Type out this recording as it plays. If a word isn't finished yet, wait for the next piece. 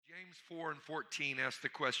James 4 and 14 asks the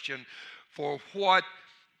question, for what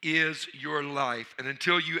is your life? And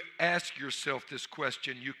until you ask yourself this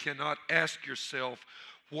question, you cannot ask yourself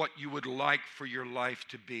what you would like for your life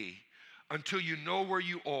to be. Until you know where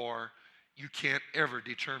you are, you can't ever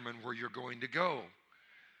determine where you're going to go.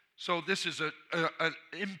 So this is an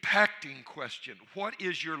impacting question. What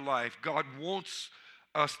is your life? God wants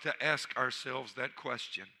us to ask ourselves that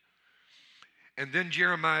question. And then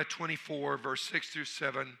Jeremiah 24, verse 6 through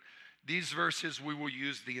 7, these verses we will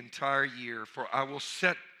use the entire year. For I will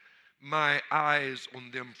set my eyes on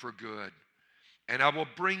them for good, and I will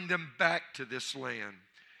bring them back to this land,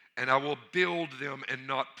 and I will build them and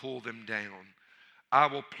not pull them down. I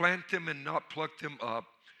will plant them and not pluck them up.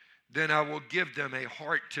 Then I will give them a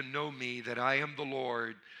heart to know me, that I am the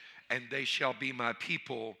Lord, and they shall be my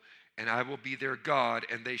people, and I will be their God,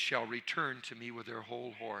 and they shall return to me with their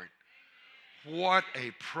whole heart. What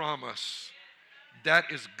a promise.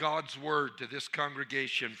 That is God's word to this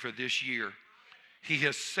congregation for this year. He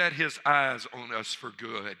has set his eyes on us for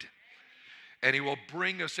good. And he will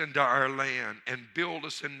bring us into our land and build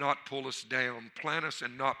us and not pull us down, plant us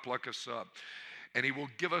and not pluck us up. And he will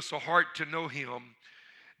give us a heart to know him,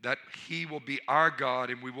 that he will be our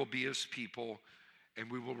God and we will be his people,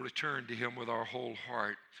 and we will return to him with our whole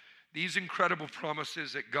heart. These incredible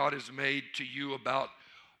promises that God has made to you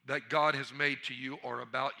are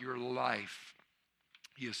about your life.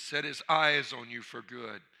 He has set his eyes on you for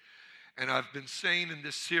good. And I've been saying in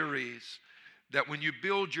this series that when you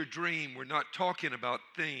build your dream, we're not talking about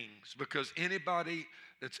things, because anybody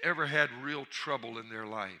that's ever had real trouble in their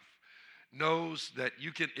life knows that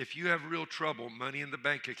if you have real trouble, money in the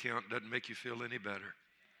bank account doesn't make you feel any better.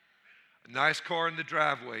 A nice car in the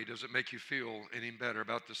driveway doesn't make you feel any better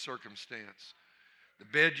about the circumstance. The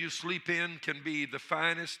bed you sleep in can be the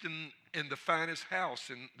finest in the finest house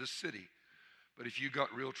in the city. But if you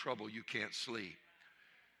got real trouble, you can't sleep.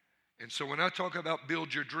 And so when I talk about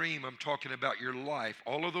build your dream, I'm talking about your life.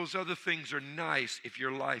 All of those other things are nice if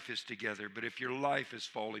your life is together. But if your life is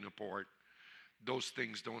falling apart, those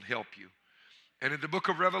things don't help you. And in the book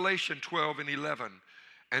of Revelation 12 and 11,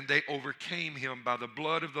 and they overcame him by the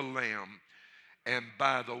blood of the Lamb and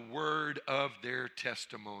by the word of their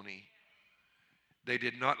testimony. They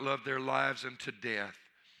did not love their lives unto death.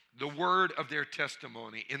 The word of their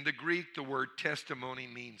testimony. In the Greek, the word testimony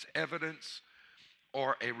means evidence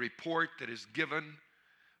or a report that is given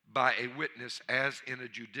by a witness, as in a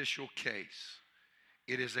judicial case.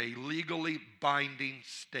 It is a legally binding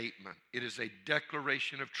statement. It is a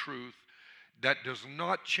declaration of truth that does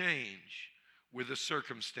not change with the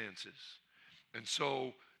circumstances. And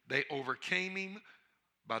so they overcame him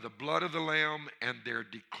by the blood of the Lamb and their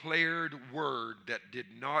declared word that did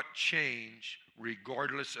not change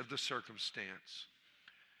regardless of the circumstance.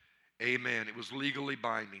 Amen. It was legally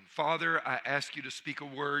binding. Father, I ask you to speak a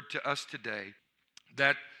word to us today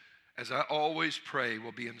that, as I always pray,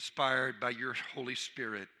 will be inspired by your Holy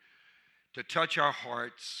Spirit to touch our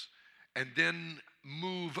hearts and then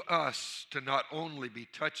move us to not only be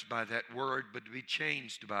touched by that word, but to be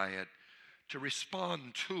changed by it, to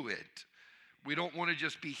respond to it. We don't want to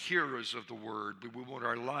just be hearers of the word, but we want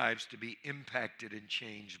our lives to be impacted and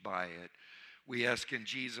changed by it. We ask in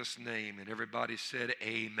Jesus' name, and everybody said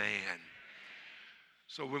amen.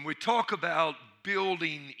 So when we talk about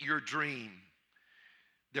building your dream,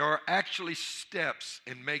 there are actually steps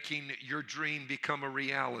in making your dream become a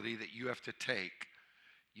reality that you have to take.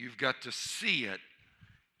 You've got to see it.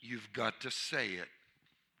 You've got to say it.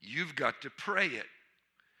 You've got to pray it.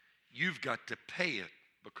 You've got to pay it,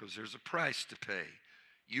 because there's a price to pay.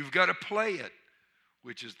 You've got to play it,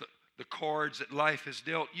 which is the cards that life has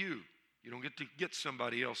dealt you. You don't get to get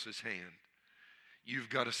somebody else's hand.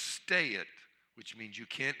 You've got to stay it, which means you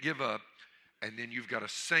can't give up. And then you've got to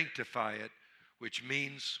sanctify it, which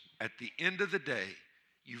means at the end of the day,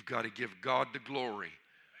 you've got to give God the glory.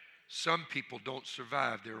 Some people don't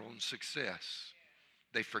survive their own success.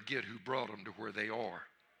 They forget who brought them to where they are.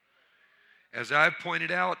 As I've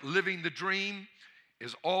pointed out, living the dream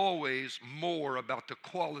is always more about the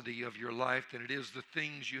quality of your life than it is the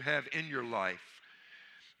things you have in your life.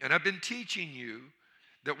 And I've been teaching you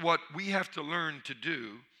that what we have to learn to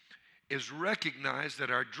do is recognize that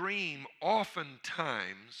our dream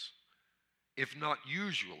oftentimes, if not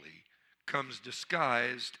usually, comes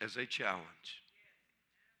disguised as a challenge.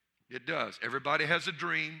 It does. Everybody has a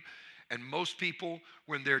dream, and most people,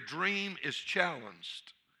 when their dream is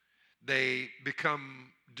challenged, they become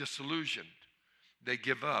disillusioned. They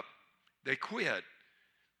give up. They quit.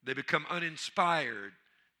 They become uninspired.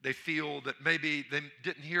 They feel that maybe they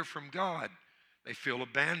didn't hear from God. They feel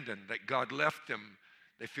abandoned, that God left them.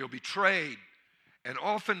 They feel betrayed. And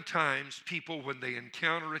oftentimes, people, when they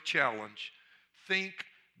encounter a challenge, think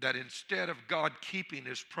that instead of God keeping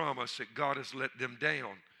his promise, that God has let them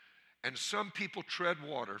down. And some people tread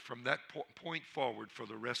water from that point forward for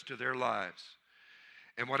the rest of their lives.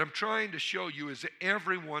 And what I'm trying to show you is that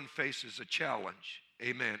everyone faces a challenge.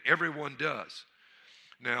 Amen. Everyone does.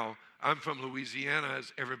 Now, I'm from Louisiana,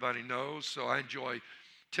 as everybody knows, so I enjoy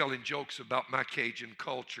telling jokes about my Cajun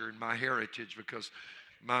culture and my heritage because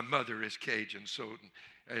my mother is Cajun. So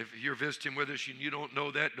if you're visiting with us and you don't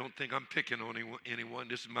know that, don't think I'm picking on anyone.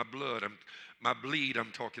 This is my blood. My bleed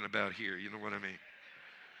I'm talking about here. You know what I mean?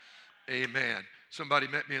 Amen. Somebody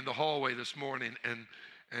met me in the hallway this morning,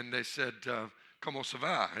 and they said, "Comment ça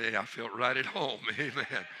va?" Hey, I felt right at home.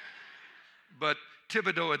 Amen. But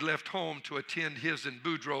Thibodeau had left home to attend his and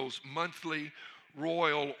Boudreaux's monthly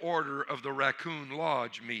Royal Order of the Raccoon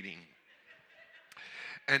Lodge meeting.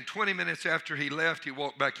 And 20 minutes after he left, he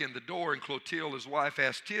walked back in the door, and Clotilde, his wife,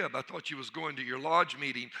 asked Tib, "I thought you was going to your lodge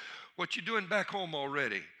meeting. What you doing back home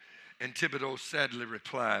already?" And Thibodeau sadly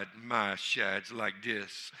replied, "My shads like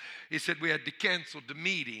this." He said, "We had to cancel the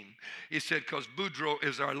meeting." He said, "Because Boudreaux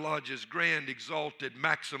is our lodge's grand, exalted,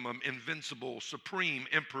 maximum, invincible, supreme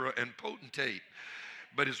emperor and potentate.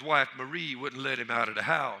 But his wife, Marie, wouldn't let him out of the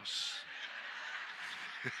house."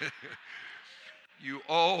 You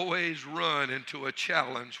always run into a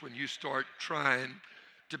challenge when you start trying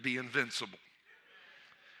to be invincible.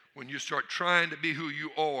 When you start trying to be who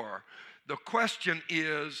you are. The question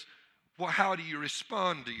is, well, how do you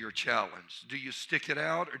respond to your challenge? Do you stick it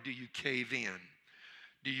out or do you cave in?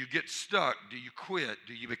 Do you get stuck? Do you quit?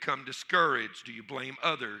 Do you become discouraged? Do you blame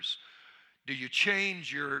others? Do you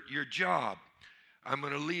change your job? I'm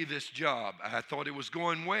going to leave this job. I thought it was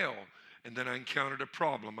going well, and then I encountered a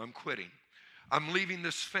problem. I'm quitting. I'm leaving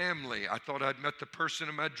this family. I thought I'd met the person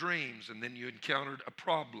of my dreams, and then you encountered a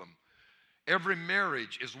problem. Every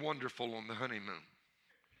marriage is wonderful on the honeymoon.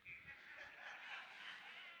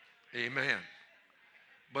 Amen.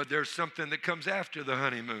 But there's something that comes after the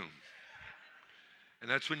honeymoon. And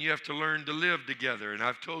that's when you have to learn to live together. And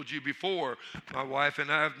I've told you before, my wife and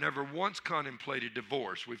I have never once contemplated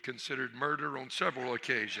divorce. We've considered murder on several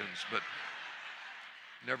occasions, but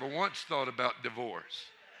never once thought about divorce.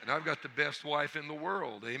 And I've got the best wife in the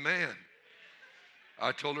world. Amen.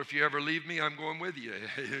 I told her, if you ever leave me, I'm going with you.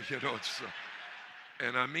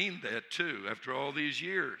 And I mean that too, after all these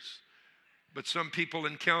years. But some people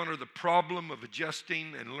encounter the problem of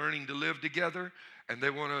adjusting and learning to live together, and they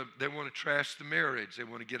want to trash the marriage. They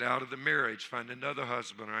want to get out of the marriage, find another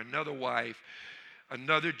husband or another wife,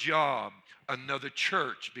 another job, another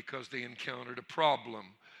church because they encountered a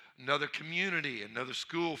problem, another community, another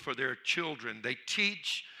school for their children. They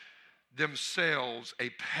teach themselves a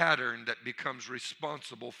pattern that becomes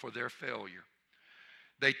responsible for their failure.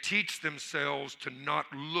 They teach themselves to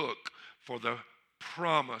not look for the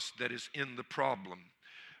promise that is in the problem,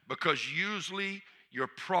 because usually your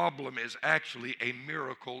problem is actually a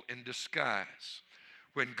miracle in disguise.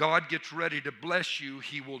 When God gets ready to bless you,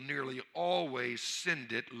 he will nearly always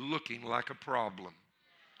send it looking like a problem.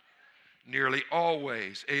 Nearly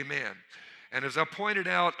always. Amen. And as I pointed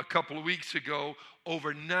out a couple of weeks ago,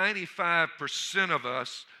 over 95% of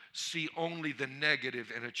us see only the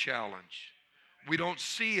negative in a challenge. We don't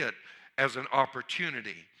see it as an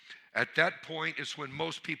opportunity. At that point is when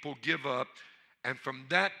most people give up, and from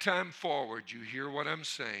that time forward, you hear what I'm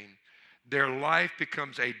saying, their life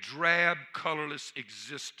becomes a drab, colorless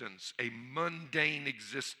existence, a mundane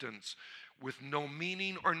existence with no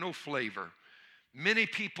meaning or no flavor. Many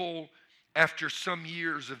people, after some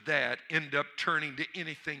years of that, end up turning to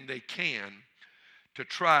anything they can to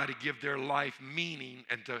try to give their life meaning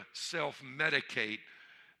and to self-medicate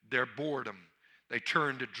their boredom. They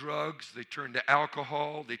turn to drugs, they turn to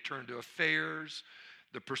alcohol, they turn to affairs,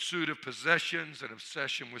 the pursuit of possessions, an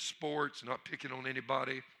obsession with sports, not picking on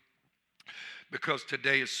anybody. Because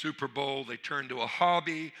today is Super Bowl, they turn to a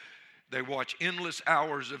hobby, they watch endless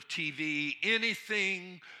hours of TV,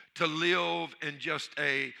 anything to live in just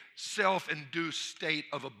a self-induced state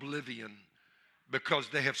of oblivion, because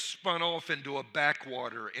they have spun off into a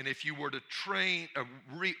backwater. And if you were to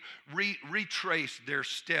retrace their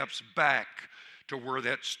steps back to where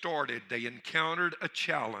that started, they encountered a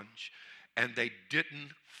challenge and they didn't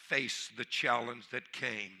face the challenge that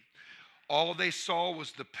came. All they saw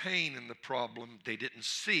was the pain in the problem. They didn't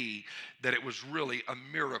see that it was really a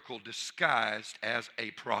miracle disguised as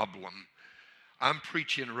a problem. I'm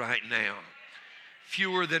preaching right now.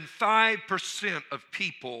 Fewer than 5% of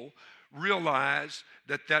people realize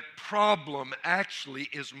that that problem actually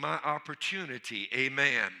is my opportunity.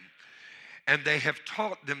 Amen. and they have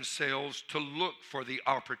taught themselves to look for the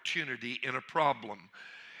opportunity in a problem.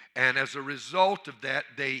 And as a result of that,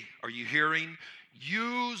 they, are you hearing?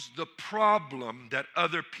 Use the problem that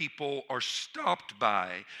other people are stopped by.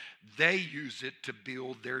 They use it to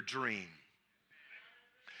build their dream.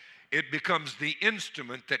 It becomes the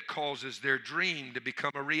instrument that causes their dream to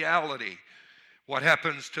become a reality. What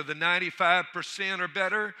happens to the 95% or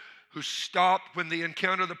better who stop when they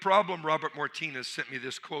encounter the problem? Robert Martinez sent me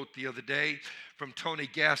this quote the other day from Tony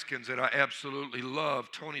Gaskins that I absolutely love.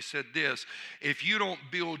 Tony said this: if you don't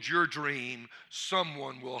build your dream,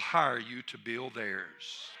 someone will hire you to build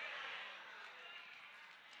theirs.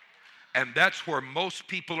 And that's where most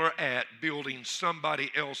people are at, building somebody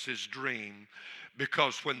else's dream,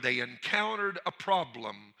 because when they encountered a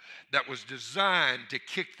problem that was designed to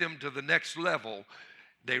kick them to the next level,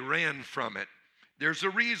 they ran from it. There's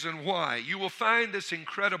a reason why. You will find this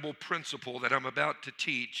incredible principle that I'm about to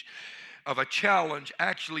teach of a challenge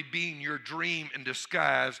actually being your dream in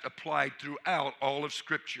disguise, applied throughout all of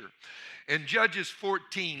Scripture. In Judges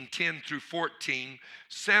 14, 10 through 14,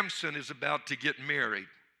 Samson is about to get married.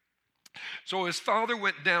 So his father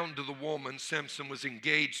went down to the woman Samson was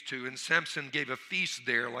engaged to, and Samson gave a feast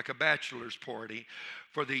there like a bachelor's party,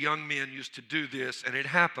 for the young men used to do this. And it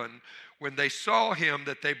happened when they saw him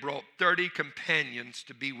that they brought 30 companions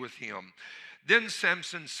to be with him. Then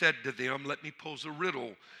Samson said to them, let me pose a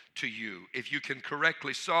riddle to you. If you can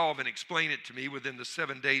correctly solve and explain it to me within the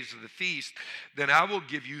 7 days of the feast, then I will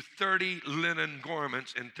give you 30 linen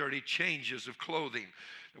garments and 30 changes of clothing.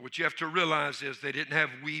 What you have to realize is they didn't have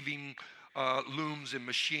weaving looms and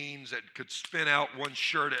machines that could spin out one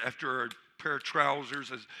shirt after a pair of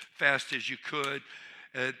trousers as fast as you could.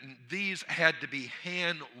 These had to be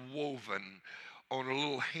hand woven on a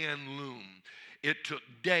little hand loom. It took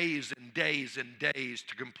days and days and days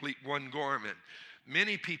to complete one garment.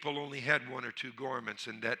 Many people only had one or two garments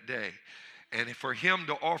in that day. And for him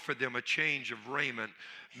to offer them a change of raiment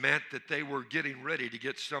meant that they were getting ready to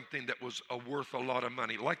get something that was worth a lot of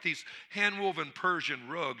money. Like these hand-woven Persian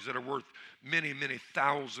rugs that are worth many, many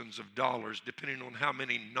thousands of dollars, depending on how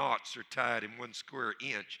many knots are tied in 1 square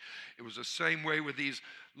inch. It was the same way with these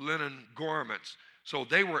linen garments. So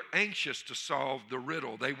they were anxious to solve the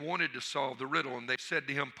riddle. They wanted to solve the riddle, and they said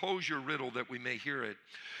to him, pose your riddle that we may hear it.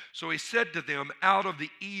 So he said to them, out of the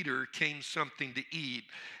eater came something to eat,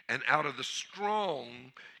 and out of the strong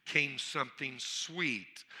came something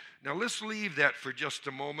sweet. Now let's leave that for just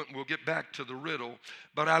a moment. We'll get back to the riddle.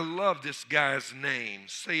 But I love this guy's name.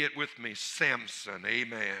 Say it with me, Samson.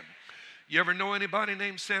 Amen. You ever know anybody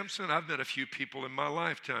named Samson? I've met a few people in my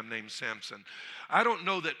lifetime named Samson. I don't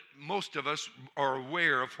know that most of us are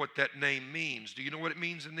aware of what that name means. Do you know what it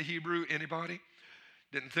means in the Hebrew? Anybody?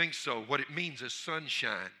 Didn't think so. What it means is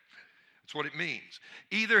sunshine. That's what it means.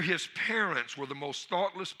 Either his parents were the most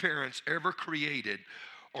thoughtless parents ever created,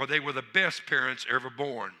 or they were the best parents ever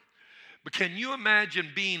born. But can you imagine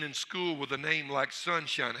being in school with a name like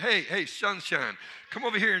Sunshine? Hey, Sunshine, come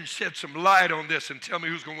over here and shed some light on this and tell me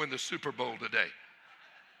who's going to win the Super Bowl today.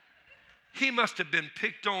 He must have been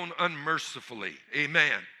picked on unmercifully.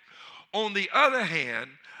 Amen. On the other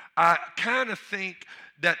hand, I kind of think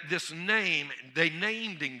that this name, they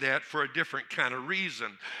named him that for a different kind of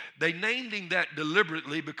reason. They named him that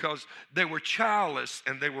deliberately because they were childless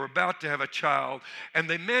and they were about to have a child, and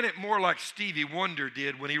they meant it more like Stevie Wonder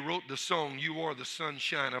did when he wrote the song, You Are the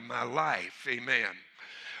Sunshine of My Life. Amen.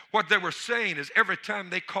 What they were saying is every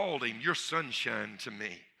time they called him, you're sunshine to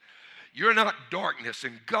me. You're not darkness,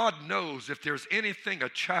 and God knows if there's anything a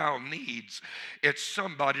child needs, it's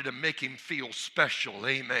somebody to make him feel special.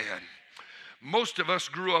 Amen. Most of us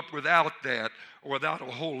grew up without that, or without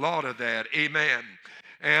a whole lot of that. Amen.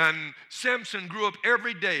 And Samson grew up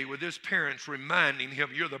every day with his parents reminding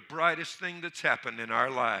him, you're the brightest thing that's happened in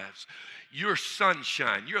our lives. You're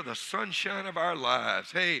sunshine. You're the sunshine of our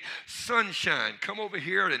lives. Hey, sunshine, come over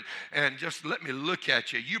here and just let me look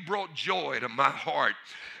at you. You brought joy to my heart.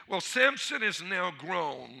 Well, Samson is now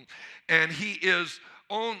grown, and he is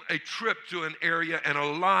on a trip to an area, and a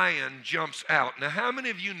lion jumps out. Now, how many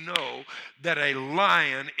of you know that a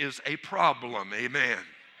lion is a problem? Amen.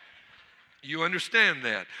 You understand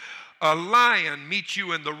that? A lion meets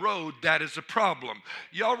you in the road, that is a problem.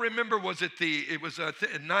 Y'all remember, was it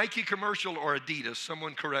a Nike commercial or Adidas?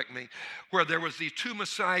 Someone correct me. Where there was these two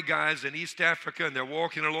Maasai guys in East Africa, and they're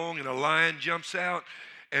walking along, and a lion jumps out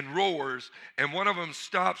and roars, and one of them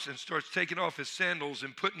stops and starts taking off his sandals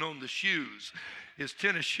and putting on the shoes, his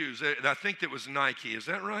tennis shoes. I think that was Nike. Is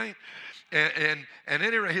that right? And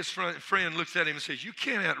anyway, his friend looks at him and says, you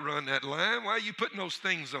can't outrun that lion. Why are you putting those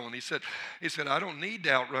things on? He said, I don't need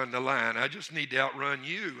to outrun the lion. I just need to outrun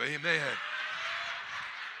you. Amen.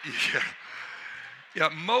 Yeah. Yeah,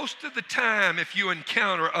 most of the time, if you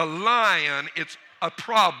encounter a lion, it's a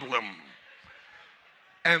problem.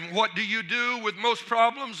 And what do you do with most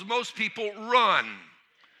problems? Most people run.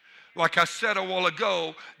 Like I said a while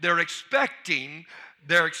ago, they're expecting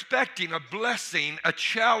a blessing, a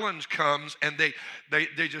challenge comes, and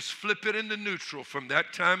they just flip it into neutral from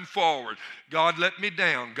that time forward. God let me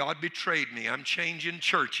down. God betrayed me. I'm changing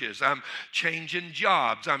churches. I'm changing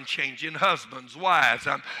jobs. I'm changing husbands, wives.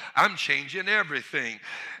 I'm changing everything.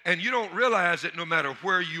 And you don't realize that no matter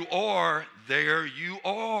where you are, there you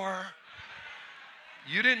are.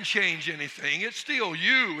 You didn't change anything. It's still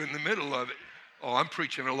you in the middle of it. Oh, I'm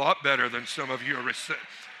preaching a lot better than some of you are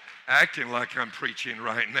acting like I'm preaching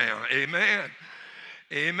right now. Amen.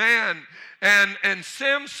 Amen. And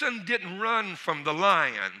Samson didn't run from the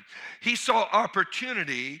lion. He saw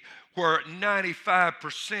opportunity where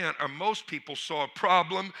 95% or most people saw a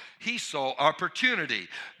problem. He saw opportunity.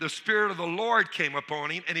 The Spirit of the Lord came upon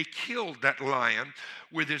him and he killed that lion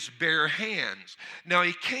with his bare hands. Now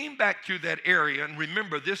he came back through that area, and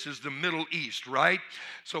remember, this is the Middle East, right?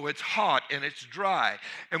 So it's hot and it's dry.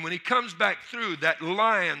 And when he comes back through, that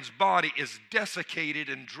lion's body is desiccated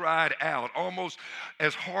and dried out, almost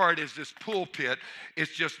as hard as this pulpit.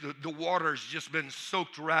 It's just the water's just been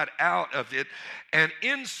soaked right out of it. And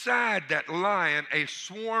inside that lion, a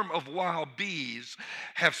swarm of wild bees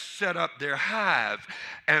have set up their hive,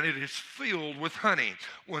 and it is filled with honey.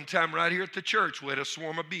 One time right here at the church, we had a swarm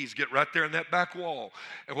of bees get right there in that back wall.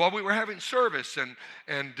 And while we were having service, they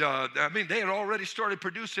had already started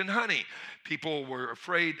producing honey. People were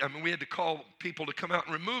afraid. We had to call people to come out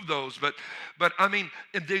and remove those. But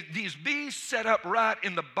these bees set up right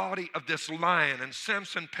in the body of this lion. And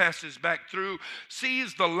Samson passes back through,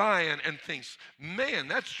 sees the lion, and thinks, man,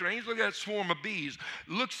 that's strange. Look at that swarm of bees.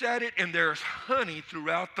 Looks at it, and there's honey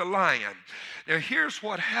throughout the lion. Now, here's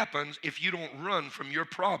what happens if you don't run from your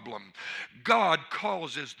problem. God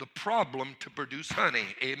causes the problem to produce honey.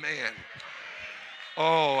 Amen.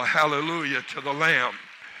 Oh, hallelujah to the Lamb.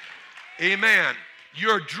 Amen.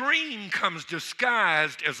 Your dream comes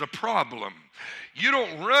disguised as a problem. You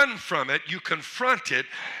don't run from it, you confront it,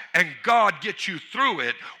 and God gets you through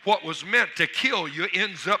it. What was meant to kill you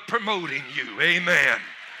ends up promoting you. Amen.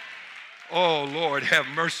 Oh, Lord, have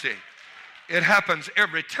mercy. It happens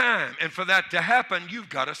every time, and for that to happen, you've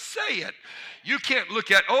got to say it. You can't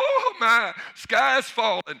look at, oh, my sky's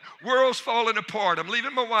falling, world's falling apart. I'm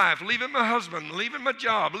leaving my wife, leaving my husband, leaving my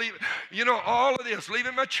job, all of this,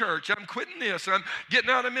 leaving my church. I'm quitting this. I'm getting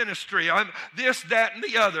out of ministry. I'm this, that, and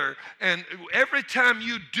the other. And every time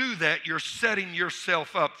you do that, you're setting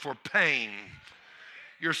yourself up for pain.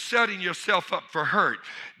 You're setting yourself up for hurt.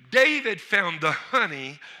 David found the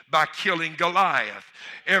honey by killing Goliath.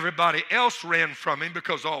 Everybody else ran from him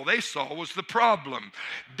because all they saw was the problem.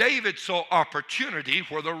 David saw opportunity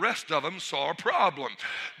where the rest of them saw a problem.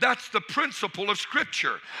 That's the principle of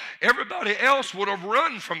Scripture. Everybody else would have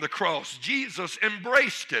run from the cross. Jesus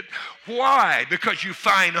embraced it. Why? Because you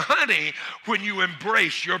find honey when you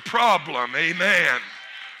embrace your problem. Amen.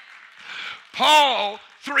 Paul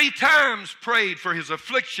 3 times prayed for his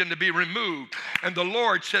affliction to be removed. And the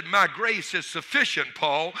Lord said, my grace is sufficient,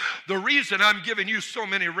 Paul. The reason I'm giving you so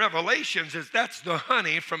many revelations is that's the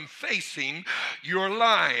honey from facing your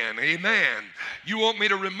lion. Amen. You want me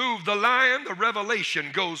to remove the lion? The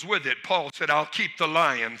revelation goes with it. Paul said, I'll keep the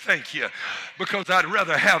lion. Thank you. Because I'd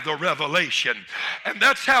rather have the revelation. And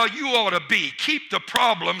that's how you ought to be. Keep the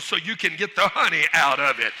problem so you can get the honey out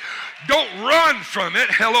of it. Don't run from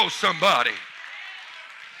it. Hello, somebody.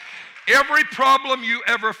 Every problem you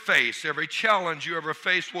ever face, every challenge you ever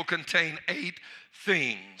face will contain 8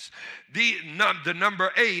 things. The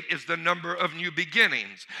number 8 is the number of new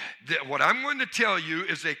beginnings. What I'm going to tell you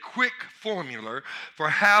is a quick formula for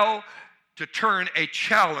how to turn a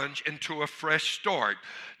challenge into a fresh start.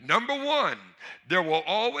 Number 1, there will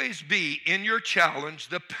always be in your challenge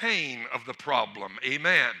the pain of the problem.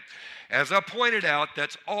 Amen. As I pointed out,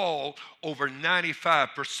 that's all over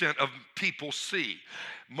 95% of people see.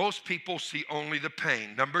 Most people see only the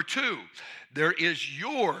pain. Number 2, there is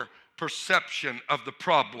your perception of the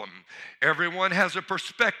problem. Everyone has a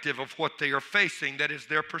perspective of what they are facing. That is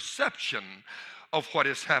their perception of what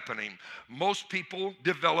is happening. Most people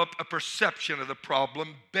develop a perception of the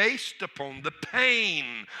problem based upon the pain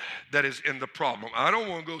that is in the problem. I don't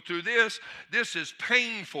want to go through this. This is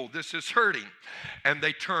painful. This is hurting. And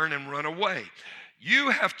they turn and run away.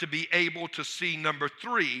 You have to be able to see, number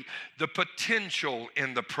 3, the potential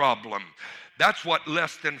in the problem. That's what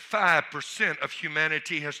less than 5% of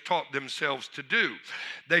humanity has taught themselves to do.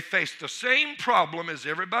 They face the same problem as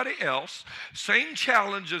everybody else, same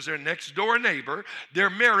challenge as their next door neighbor.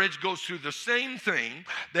 Their marriage goes through the same thing.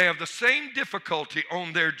 They have the same difficulty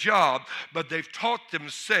on their job, but they've taught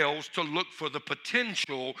themselves to look for the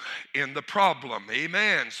potential in the problem.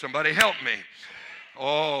 Amen. Somebody help me.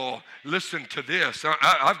 Oh, listen to this.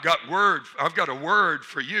 I've got a word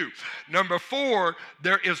for you. Number 4,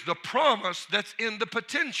 there is the promise that's in the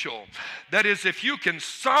potential. That is, if you can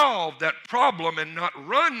solve that problem and not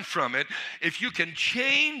run from it, if you can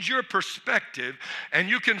change your perspective and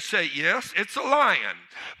you can say, yes, it's a lion,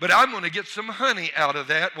 but I'm going to get some honey out of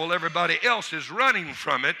that while everybody else is running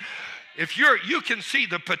from it. If you can see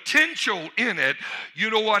the potential in it,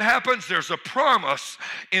 you know what happens? There's a promise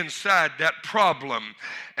inside that problem.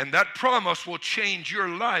 And that promise will change your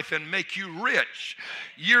life and make you rich.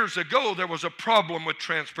 Years ago, there was a problem with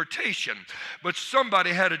transportation, but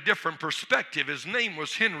somebody had a different perspective. His name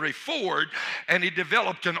was Henry Ford, and he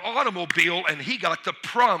developed an automobile, and he got the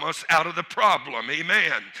promise out of the problem.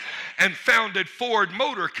 Amen. And founded Ford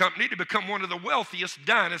Motor Company to become one of the wealthiest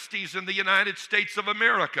dynasties in the United States of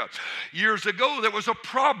America. Years ago, there was a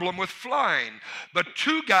problem with flying, but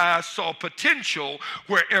 2 guys saw potential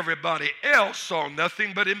where everybody else saw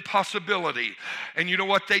nothing but impossibility. And you know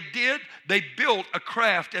what they did? They built a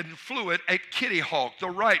craft and flew it at Kitty Hawk, the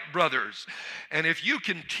Wright brothers. And if you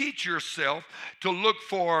can teach yourself to look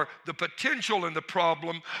for the potential in the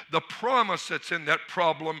problem, the promise that's in that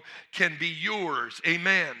problem can be yours.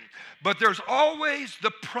 Amen. But there's always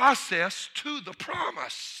the process to the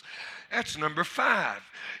promise. That's number 5.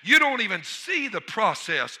 You don't even see the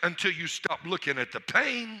process until you stop looking at the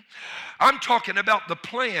pain. I'm talking about the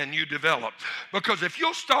plan you develop. Because if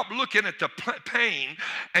you'll stop looking at the pain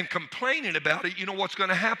and complaining about it, you know what's going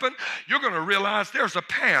to happen? You're going to realize there's a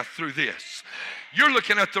path through this. You're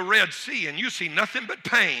looking at the Red Sea and you see nothing but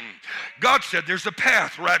pain. God said there's a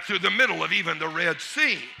path right through the middle of even the Red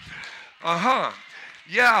Sea.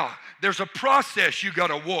 Yeah. There's a process you got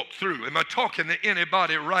to walk through. Am I talking to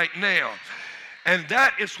anybody right now? And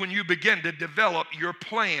that is when you begin to develop your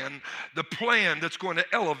plan, the plan that's going to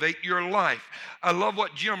elevate your life. I love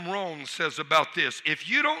what Jim Rohn says about this. If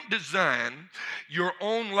you don't design your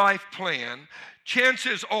own life plan,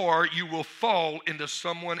 chances are you will fall into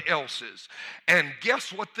someone else's. And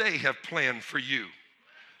guess what they have planned for you?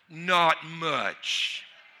 Not much.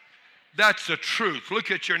 That's the truth.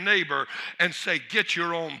 Look at your neighbor and say, get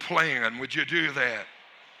your own plan. Would you do that?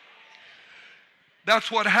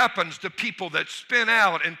 That's what happens to people that spin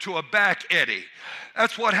out into a back eddy.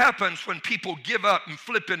 That's what happens when people give up and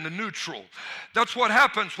flip into neutral. That's what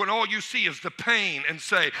happens when all you see is the pain and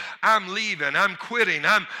say, I'm leaving, I'm quitting,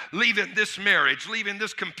 I'm leaving this marriage, leaving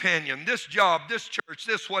this companion, this job, this church,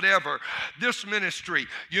 this whatever, this ministry.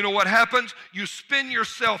 You know what happens? You spin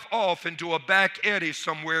yourself off into a back eddy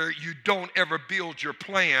somewhere. You don't ever build your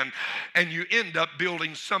plan, and you end up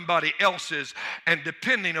building somebody else's and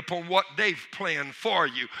depending upon what they've planned for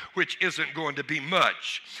you, which isn't going to be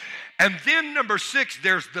much. And then number 6,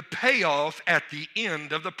 there's the payoff at the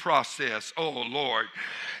end of the process. Oh, Lord.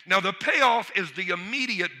 Now, the payoff is the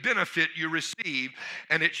immediate benefit you receive,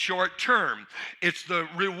 and it's short term. It's the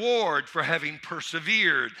reward for having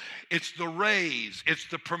persevered. It's the raise. It's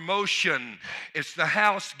the promotion. It's the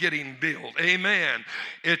house getting built. Amen.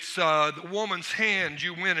 It's the woman's hand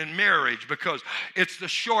you win in marriage, because it's the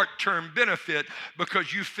short-term benefit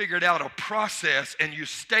because you figured out a process and you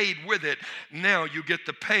stayed with it. Now you get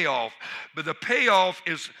the payoff. But the payoff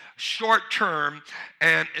is short-term,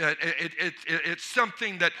 and it's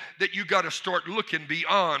something that you got to start looking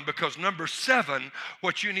beyond, because number 7,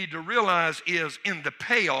 what you need to realize is in the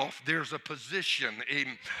payoff, there's a position.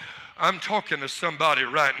 I'm talking to somebody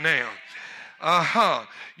right now.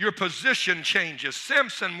 Your position changes.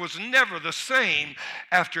 Samson was never the same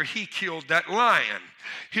after he killed that lion.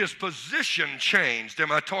 His position changed.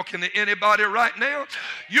 Am I talking to anybody right now?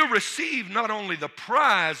 You receive not only the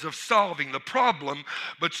prize of solving the problem,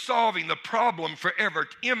 but solving the problem forever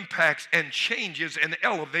impacts and changes and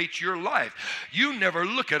elevates your life. You never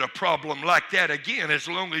look at a problem like that again as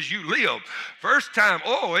long as you live. First time,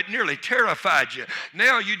 it nearly terrified you.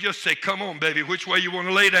 Now you just say, come on, baby, which way you want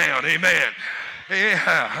to lay down? Amen.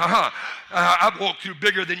 Yeah, I've walked through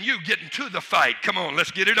bigger than you getting to the fight. Come on,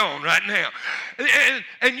 let's get it on right now.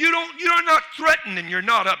 And you're not threatened and you're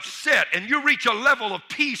not upset, and you reach a level of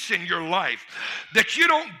peace in your life that you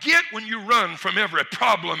don't get when you run from every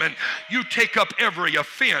problem and you take up every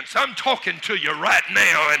offense. I'm talking to you right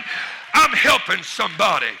now, and I'm helping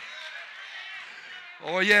somebody.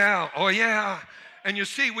 Oh, yeah. Oh, yeah. And you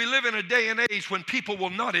see, we live in a day and age when people will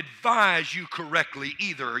not advise you correctly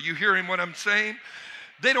either. Are you hearing what I'm saying?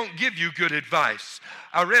 They don't give you good advice.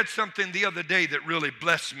 I read something the other day that really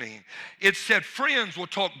blessed me. It said, friends will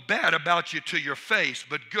talk bad about you to your face,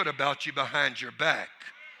 but good about you behind your back.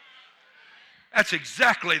 That's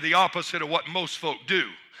exactly the opposite of what most folk do.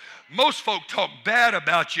 Most folk talk bad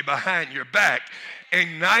about you behind your back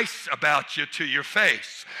and nice about you to your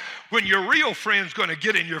face. When your real friend's going to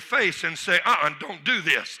get in your face and say, don't do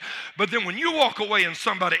this. But then when you walk away and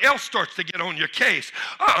somebody else starts to get on your case,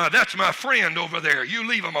 that's my friend over there. You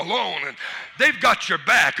leave them alone and they've got your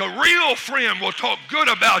back. A real friend will talk good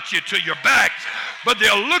about you to your back, but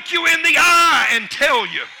they'll look you in the eye and tell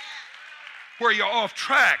you where you're off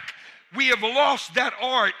track. We have lost that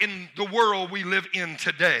art in the world we live in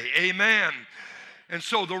today. Amen. And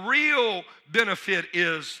so the real benefit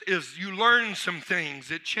is you learn some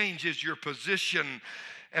things. It changes your position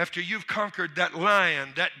after you've conquered that lion,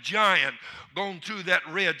 that giant, gone through that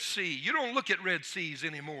Red Sea. You don't look at Red Seas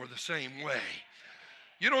anymore the same way.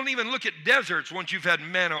 You don't even look at deserts once you've had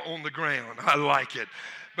manna on the ground. I like it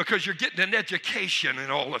because you're getting an education in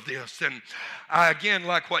all of this. And I, again,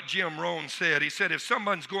 like what Jim Rohn said, he said if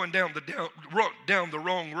someone's going down the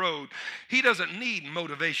wrong road, he doesn't need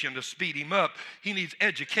motivation to speed him up. He needs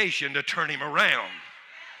education to turn him around.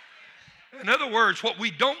 In other words, what we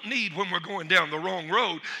don't need when we're going down the wrong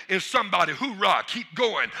road is somebody, hoorah, keep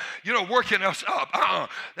going, working us up.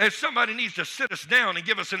 And somebody needs to sit us down and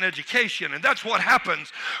give us an education. And that's what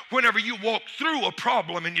happens whenever you walk through a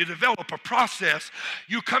problem and you develop a process.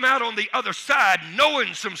 You come out on the other side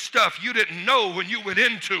knowing some stuff you didn't know when you went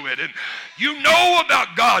into it. And you know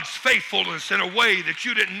about God's faithfulness in a way that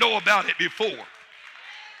you didn't know about it before.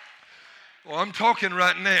 Well, I'm talking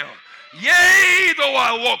right now. Yea, though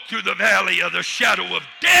I walk through the valley of the shadow of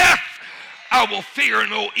death, I will fear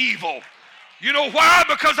no evil. You know why?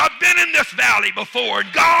 Because I've been in this valley before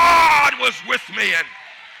and God was with me.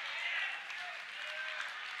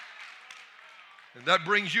 And that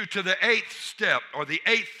brings you to the 8th step, or the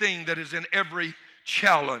 8th thing that is in every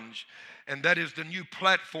challenge. And that is the new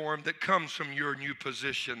platform that comes from your new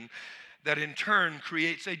position, that in turn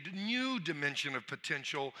creates a new dimension of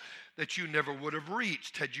potential that you never would have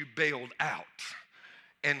reached had you bailed out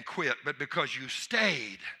and quit. But because you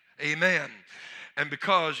stayed, amen, and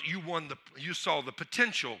because you saw the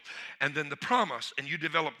potential and then the promise, and you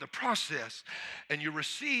developed the process, and you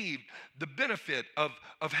received the benefit of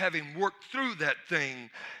having worked through that thing,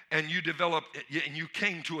 and you developed and you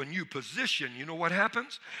came to a new position, you know what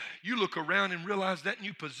happens? You look around and realize that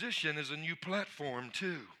new position is a new platform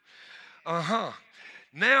too.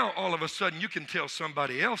 Now, all of a sudden, you can tell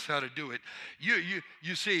somebody else how to do it.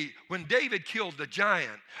 You see, when David killed the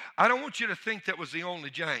giant, I don't want you to think that was the only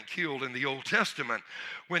giant killed in the Old Testament.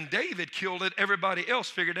 When David killed it, everybody else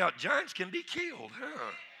figured out giants can be killed.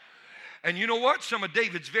 And you know what? Some of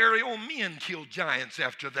David's very own men killed giants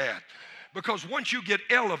after that. Because once you get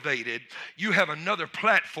elevated, you have another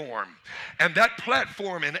platform. And that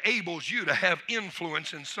platform enables you to have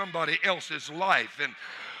influence in somebody else's life. And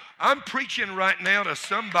I'm preaching right now to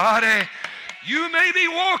somebody. You may be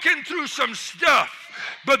walking through some stuff,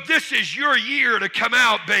 but this is your year to come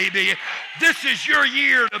out, baby. This is your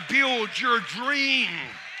year to build your dream.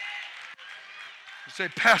 You say,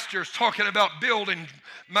 Pastor's talking about building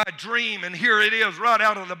my dream, and here it is right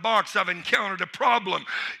out of the box. I've encountered a problem.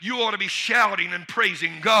 You ought to be shouting and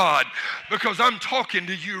praising God, because I'm talking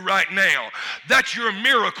to you right now. That's your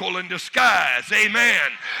miracle in disguise.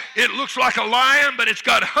 Amen. It looks like a lion, but it's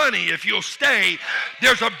got honey if you'll stay.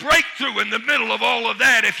 There's a breakthrough in the middle of all of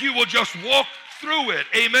that if you will just walk through it.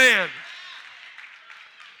 Amen.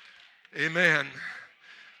 Amen.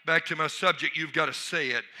 Back to my subject, you've got to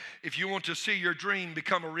say it. If you want to see your dream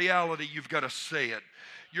become a reality, you've got to say it.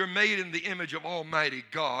 You're made in the image of Almighty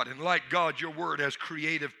God, and like God, your word has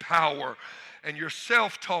creative power, and your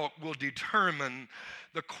self-talk will determine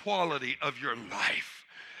the quality of your life.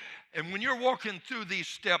 And when you're walking through these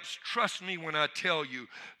steps, trust me when I tell you,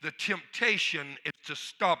 the temptation is to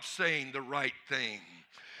stop saying the right thing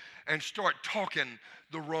and start talking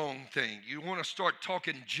the wrong thing. You want to start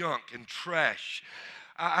talking junk and trash.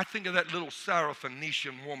 I think of that little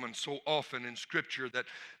Syrophoenician woman so often in Scripture, that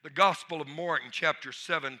the Gospel of Mark in chapter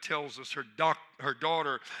 7 tells us her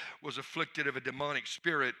daughter was afflicted of a demonic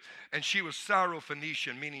spirit, and she was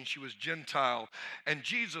Syrophoenician, meaning she was Gentile, and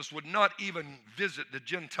Jesus would not even visit the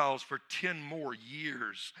Gentiles for 10 more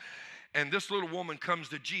years. And this little woman comes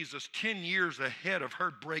to Jesus 10 years ahead of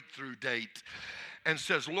her breakthrough date. and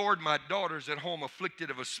says, Lord, my daughter's at home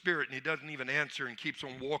afflicted of a spirit, and he doesn't even answer and keeps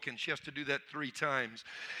on walking. She has to do that 3 times.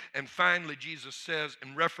 And finally, Jesus says,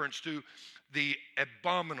 in reference to the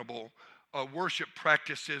abominable worship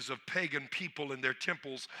practices of pagan people in their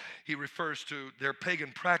temples, he refers to their pagan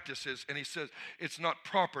practices, and he says it's not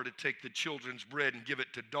proper to take the children's bread and give it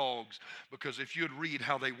to dogs, because if you'd read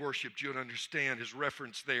how they worshiped, you'd understand his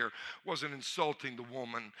reference there wasn't insulting the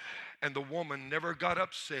woman. And the woman never got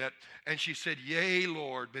upset, and she said, yea,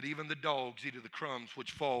 Lord, but even the dogs eat of the crumbs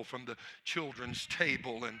which fall from the children's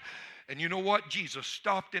table. And you know what? Jesus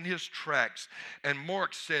stopped in his tracks, and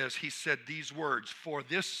Mark says he said these words, for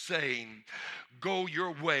this saying, go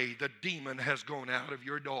your way, the demon has gone out of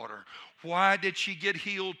your daughter. Why did she get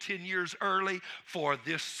healed 10 years early? For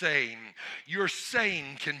this saying. Your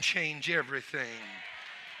saying can change everything.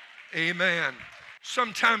 Amen.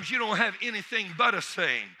 Sometimes you don't have anything but a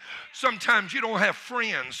saying. Sometimes you don't have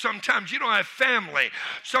friends. Sometimes you don't have family.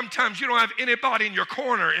 Sometimes you don't have anybody in your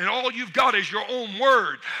corner, and all you've got is your own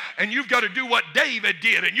word. And you've got to do what David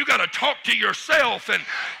did, and you've got to talk to yourself, and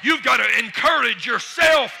you've got to encourage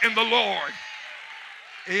yourself in the Lord.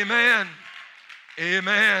 Amen.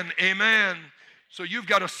 Amen. Amen. So you've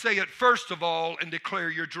got to say it first of all and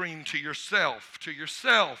declare your dream to yourself. To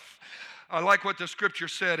yourself. I like what the scripture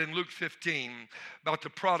said in Luke 15 about the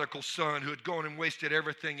prodigal son who had gone and wasted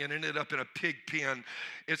everything and ended up in a pig pen.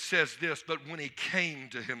 It says this, but when he came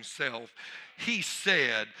to himself, he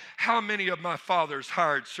said, how many of my father's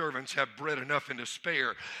hired servants have bread enough and to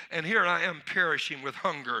spare? And here I am perishing with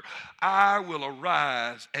hunger. I will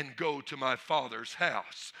arise and go to my father's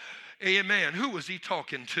house. Amen. Who was he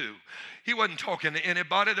talking to? He wasn't talking to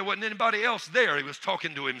anybody. There wasn't anybody else there. He was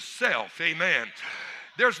talking to himself. Amen.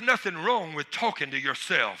 There's nothing wrong with talking to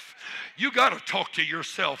yourself. You got to talk to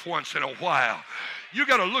yourself once in a while. You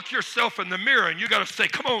got to look yourself in the mirror and you got to say,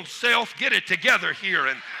 come on, self, get it together here.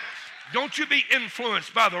 And don't you be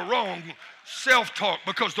influenced by the wrong self-talk,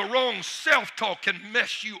 because the wrong self-talk can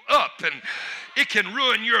mess you up and it can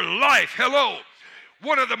ruin your life. Hello.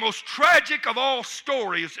 One of the most tragic of all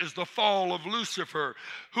stories is the fall of Lucifer,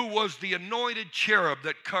 who was the anointed cherub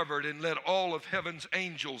that covered and led all of heaven's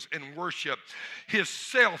angels in worship. His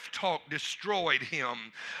self-talk destroyed him.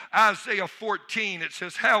 Isaiah 14, it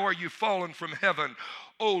says, how are you fallen from heaven,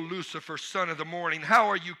 O Lucifer, son of the morning? How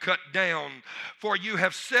are you cut down? For you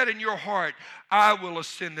have said in your heart, I will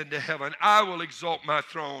ascend into heaven. I will exalt my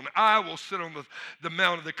throne. I will sit on the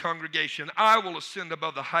mount of the congregation. I will ascend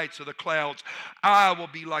above the heights of the clouds. I will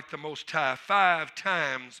be like the Most High. 5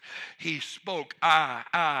 times he spoke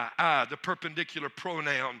I, the perpendicular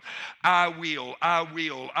pronoun. I will, I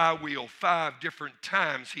will, I will. 5 different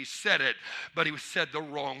times he said it, but he said the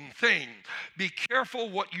wrong thing. Be careful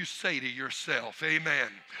what you say to yourself. Amen.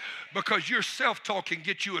 Because your self-talk can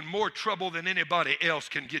get you in more trouble than anybody else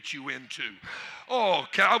can get you into. Oh,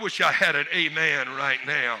 I wish I had an amen right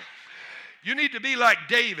now. You need to be like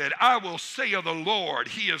David. I will say of the Lord,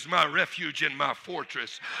 he is my refuge and my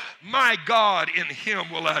fortress. My God, in him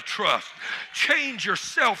will I trust. Change your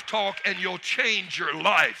self-talk and you'll change your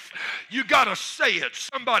life. You got to say it.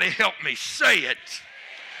 Somebody help me. Say it.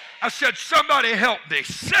 I said, somebody help me.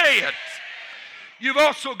 Say it. You've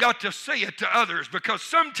also got to say it to others, because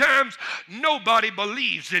sometimes nobody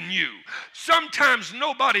believes in you. Sometimes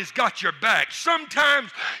nobody's got your back.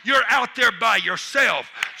 Sometimes you're out there by yourself.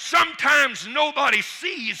 Sometimes nobody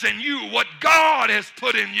sees in you what God has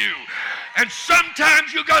put in you. And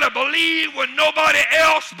sometimes you got to believe when nobody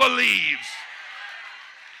else believes.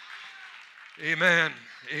 Amen.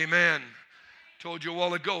 Amen. Told you a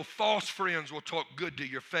while ago, false friends will talk good to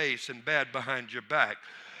your face and bad behind your back.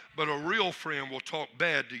 But a real friend will talk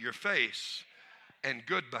bad to your face and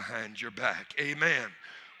good behind your back. Amen.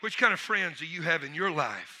 Which kind of friends do you have in your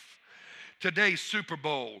life? Today's Super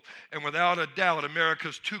Bowl, and without a doubt,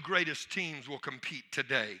 America's 2 greatest teams will compete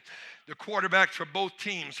today. The quarterbacks for both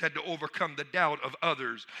teams had to overcome the doubt of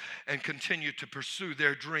others and continue to pursue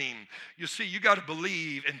their dream. You see, you got to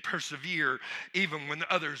believe and persevere even when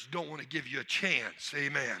others don't want to give you a chance.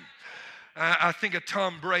 Amen. I think of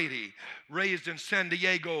Tom Brady, raised in San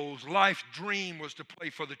Diego's life dream was to play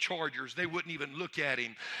for the Chargers. They wouldn't even look at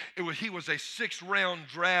him. He was a 6th-round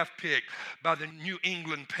draft pick by the New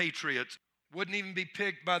England Patriots. Wouldn't even be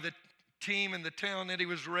picked by the team in the town that he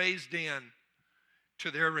was raised in, to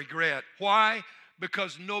their regret. Why?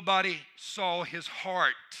 Because nobody saw his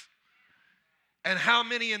heart. And how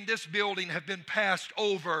many in this building have been passed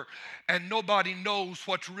over and nobody knows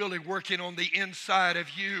what's really working on the inside of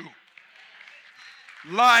you?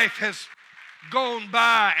 Life has gone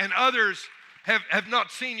by and others have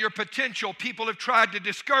not seen your potential. People have tried to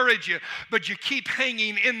discourage you, but you keep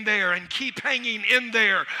hanging in there and keep hanging in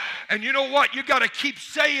there. And you know what? You got to keep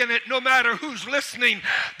saying it no matter who's listening,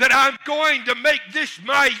 that I'm going to make this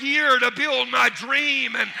my year to build my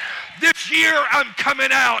dream. And this year I'm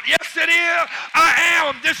coming out. Yes, it is. I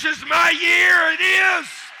am. This is my year. It is.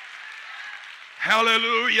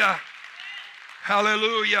 Hallelujah.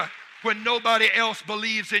 Hallelujah. When nobody else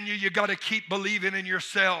believes in you, you got to keep believing in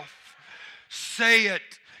yourself. Say it.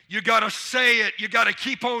 You got to say it. You got to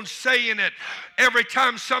keep on saying it. Every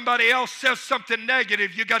time somebody else says something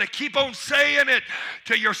negative, you got to keep on saying it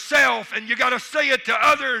to yourself, and you got to say it to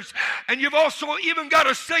others, and you've also even got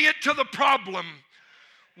to say it to the problem.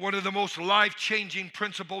 One of the most life-changing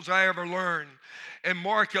principles I ever learned. In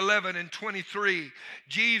Mark 11:23,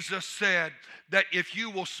 Jesus said that if you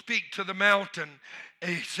will speak to the mountain,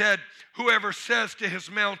 he said, whoever says to his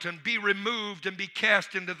mountain, be removed and be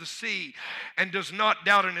cast into the sea, and does not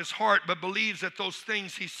doubt in his heart, but believes that those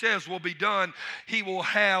things he says will be done, he will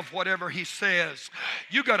have whatever he says.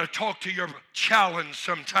 You got to talk to your challenge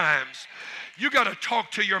sometimes. You got to talk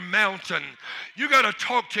to your mountain. You got to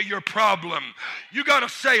talk to your problem. You got to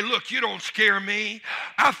say, look, you don't scare me.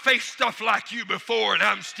 I've faced stuff like you before, and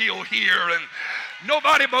I'm still here. And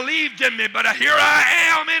nobody believed in me, but here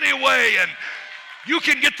I am anyway. And you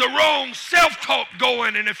can get the wrong self-talk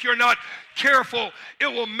going, and if you're not careful, it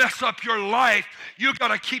will mess up your life. You got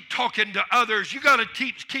to keep talking to others. You got to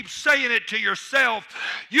keep saying it to yourself.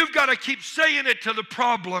 You've got to keep saying it to the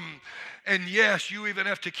problem. And yes, you even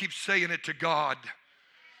have to keep saying it to God.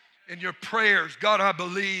 In your prayers, God, I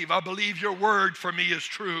believe your word for me is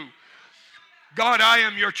true. God, I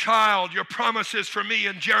am your child. Your promises for me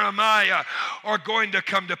in Jeremiah are going to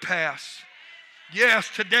come to pass. Yes,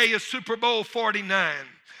 today is Super Bowl 49.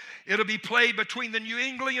 It'll be played between the New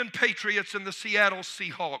England Patriots and the Seattle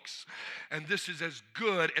Seahawks. And this is as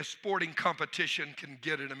good as sporting competition can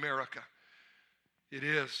get in America. It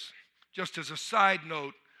is. Just as a side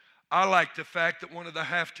note, I like the fact that one of the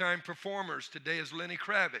halftime performers today is Lenny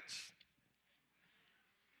Kravitz.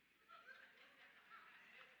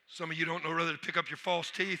 Some of you don't know whether to pick up your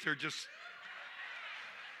false teeth or just...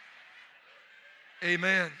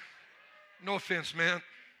 Amen. No offense, man.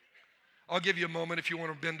 I'll give you a moment if you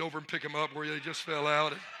want to bend over and pick him up where they just fell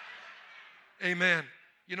out. Amen.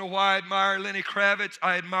 You know why I admire Lenny Kravitz?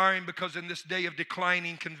 I admire him because in this day of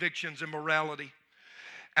declining convictions and morality,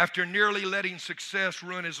 after nearly letting success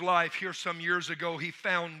ruin his life, here some years ago, he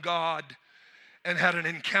found God and had an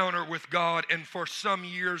encounter with God. And for some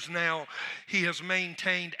years now, he has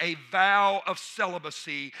maintained a vow of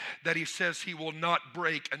celibacy that he says he will not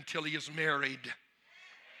break until he is married.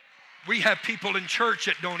 We have people in church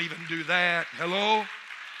that don't even do that. Hello?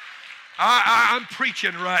 I'm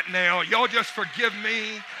preaching right now. Y'all just forgive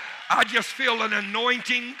me. I just feel an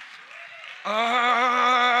anointing.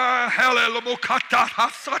 Hallelujah.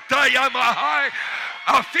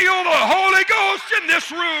 I feel the Holy Ghost in this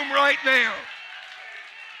room right now.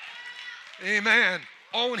 Amen.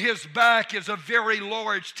 On his back is a very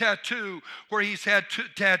large tattoo where he's had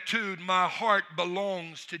tattooed, "My heart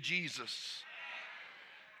belongs to Jesus."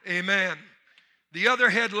 Amen. The other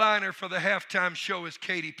headliner for the halftime show is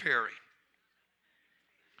Katy Perry.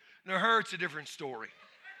 Now, her, it's a different story.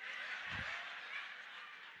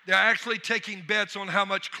 They're actually taking bets on how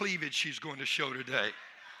much cleavage she's going to show today.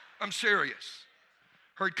 I'm serious.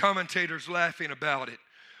 Heard commentators laughing about it.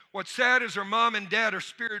 What's sad is her mom and dad are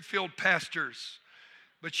spirit-filled pastors,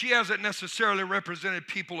 but she hasn't necessarily represented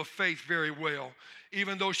people of faith very well,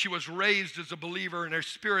 even though she was raised as a believer in a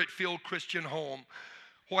spirit-filled Christian home.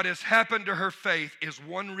 What has happened to her faith is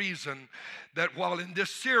one reason that while in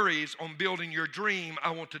this series on building your dream,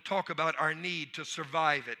 I want to talk about our need to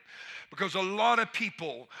survive it. Because a lot of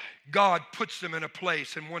people, God puts them in a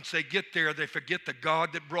place, and once they get there, they forget the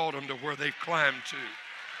God that brought them to where they've climbed to.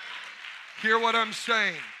 Hear what I'm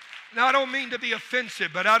saying? Now, I don't mean to be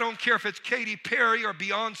offensive, but I don't care if it's Katy Perry or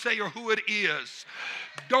Beyonce or who it is.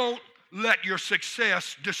 Don't let your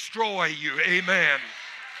success destroy you. Amen.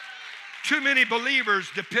 Too many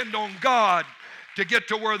believers depend on God to get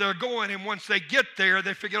to where they're going, and once they get there,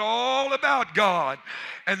 they forget all about God,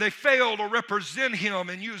 and they fail to represent Him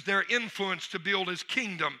and use their influence to build His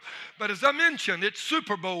kingdom. But as I mentioned, it's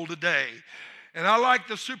Super Bowl today, and I like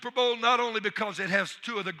the Super Bowl not only because it has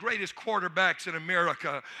two of the greatest quarterbacks in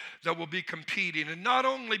America that will be competing, and not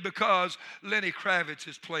only because Lenny Kravitz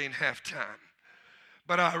is playing halftime,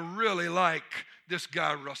 but I really like this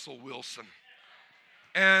guy, Russell Wilson.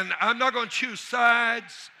 And I'm not going to choose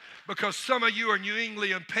sides because some of you are New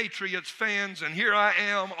England Patriots fans, and here I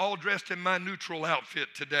am all dressed in my neutral outfit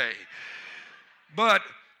today. But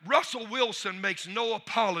Russell Wilson makes no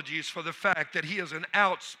apologies for the fact that he is an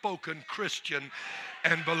outspoken Christian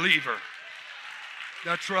and believer.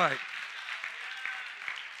 That's right.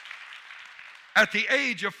 At the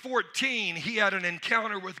age of 14, he had an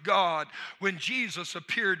encounter with God when Jesus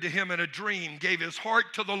appeared to him in a dream, gave his heart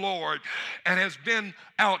to the Lord, and has been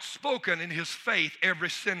outspoken in his faith ever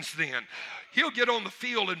since then. He'll get on the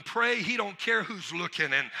field and pray. He don't care who's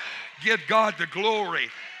looking, and give God the glory.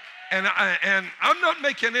 And I'm not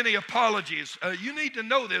making any apologies. You need to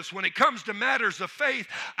know this. When it comes to matters of faith,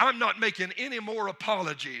 I'm not making any more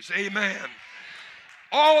apologies. Amen.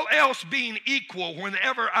 All else being equal,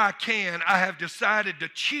 whenever I can, I have decided to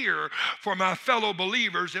cheer for my fellow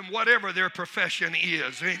believers in whatever their profession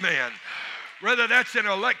is. Amen. Whether that's in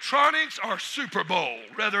electronics or Super Bowl,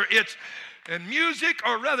 whether it's in music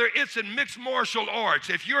or whether it's in mixed martial arts.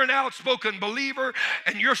 If you're an outspoken believer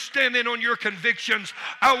and you're standing on your convictions,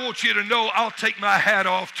 I want you to know I'll take my hat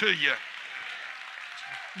off to you.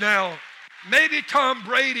 Now, maybe Tom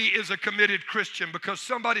Brady is a committed Christian because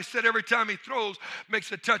somebody said every time he throws,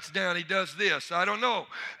 makes a touchdown, he does this. I don't know.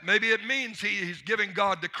 Maybe it means he's giving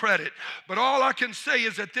God the credit. But all I can say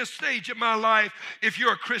is at this stage of my life, if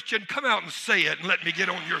you're a Christian, come out and say it and let me get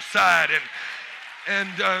on your side. And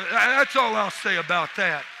that's all I'll say about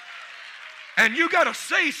that. And you got to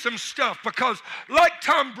say some stuff because like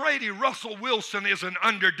Tom Brady, Russell Wilson is an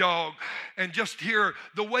underdog. And just hear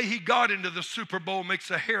the way he got into the Super Bowl makes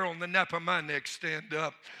the hair on the nape of my neck stand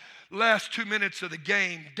up. Last 2 minutes of the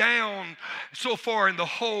game, down so far in the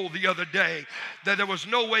hole the other day that there was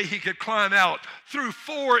no way he could climb out, threw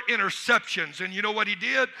 4 interceptions. And you know what he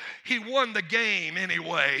did? He won the game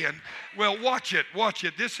anyway. And well, watch it.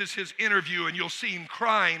 This is his interview, and you'll see him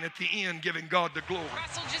crying at the end, giving God the glory.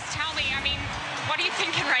 Russell, just tell me, what are you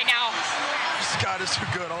thinking right now? God is too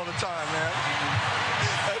good all the time, man.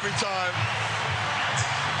 Every time.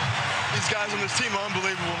 These guys on this team are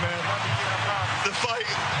unbelievable, man. The fight,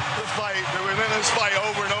 the relentless fight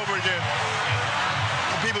over and over again.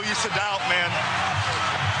 The people used to doubt, man.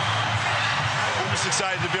 I'm just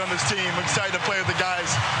excited to be on this team. I'm excited to play with the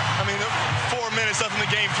guys. 4 minutes left in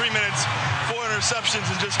the game, 3 minutes, 4 interceptions,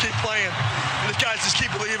 and just keep playing. And these guys just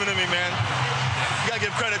keep believing in me, man. You gotta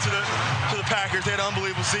give credit to the Packers. They had an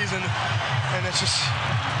unbelievable season, and it's just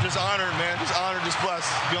honored, man. Just honored, just blessed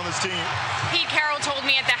to be on this team. Pete Carroll told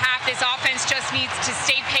me at the half this offense just needs to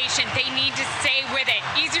stay patient. They need to stay with it.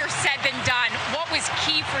 Easier said than done. What was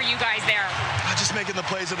key for you guys there? Just making the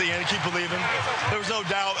plays at the end, keep believing. There was no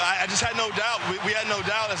doubt. I just had no doubt. We had no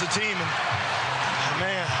doubt as a team. And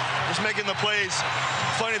man, just making the plays.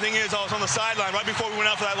 Funny thing is, I was on the sideline right before we went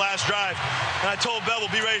out for that last drive, and I told Bevel,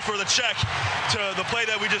 be ready for the check to the play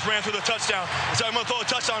that we just ran through the touchdown. I said, I'm going to throw a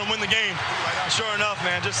touchdown and win the game. And sure enough,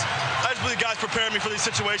 man, I just believe God's prepared me for these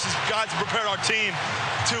situations. God's prepared our team,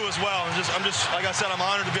 too, as well. And I'm just, like I said, I'm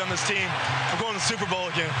honored to be on this team. I'm going to the Super Bowl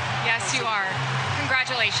again. Yes, you are.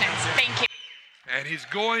 Congratulations. Thank you. And he's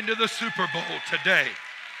going to the Super Bowl today.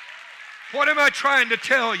 What am I trying to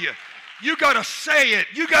tell you? You got to say it.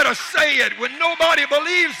 You got to say it. When nobody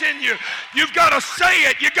believes in you, you've got to say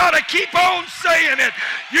it. You got to keep on saying it.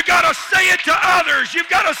 You got to say it to others. You've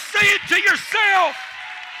got to say it to yourself.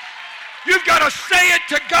 You've got to say it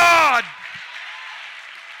to God.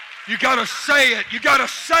 You got to say it. You got to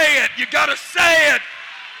say it. You got to say it.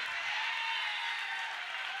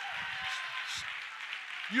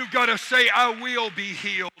 You've got to say, I will be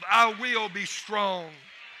healed. I will be strong.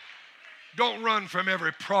 Don't run from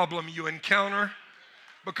every problem you encounter,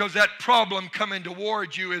 because that problem coming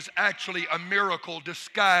towards you is actually a miracle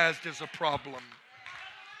disguised as a problem.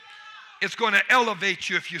 It's going to elevate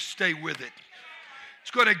you if you stay with it.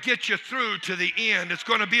 It's going to get you through to the end. It's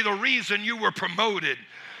going to be the reason you were promoted.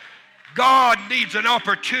 God needs an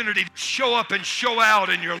opportunity to show up and show out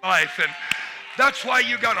in your life, and that's why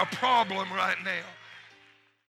you got a problem right now.